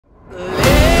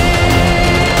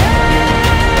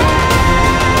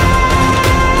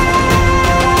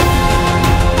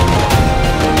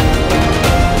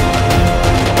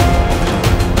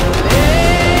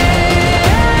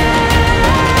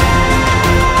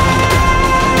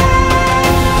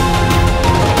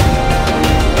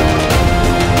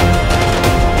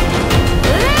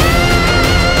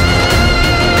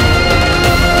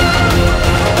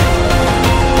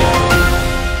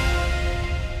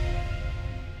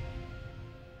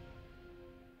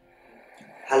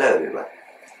Hello everyone,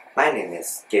 my name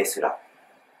is Kesura.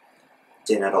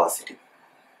 Generosity.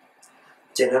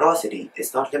 Generosity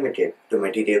is not limited to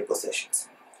material possessions.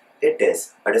 It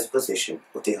is a disposition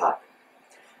of the heart.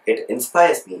 It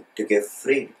inspires me to give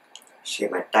freely, share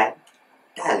my time,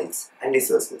 talents and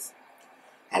resources,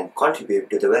 and contribute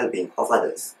to the well-being of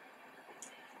others.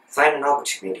 Find an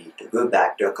opportunity to give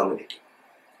back to your community.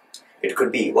 It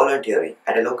could be volunteering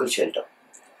at a local shelter,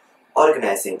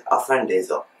 organizing a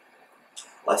fundraiser,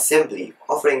 or simply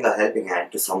offering a helping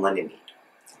hand to someone in need.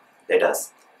 Let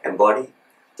us embody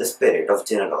the spirit of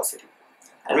generosity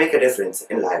and make a difference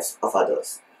in lives of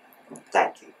others.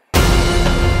 Thank you.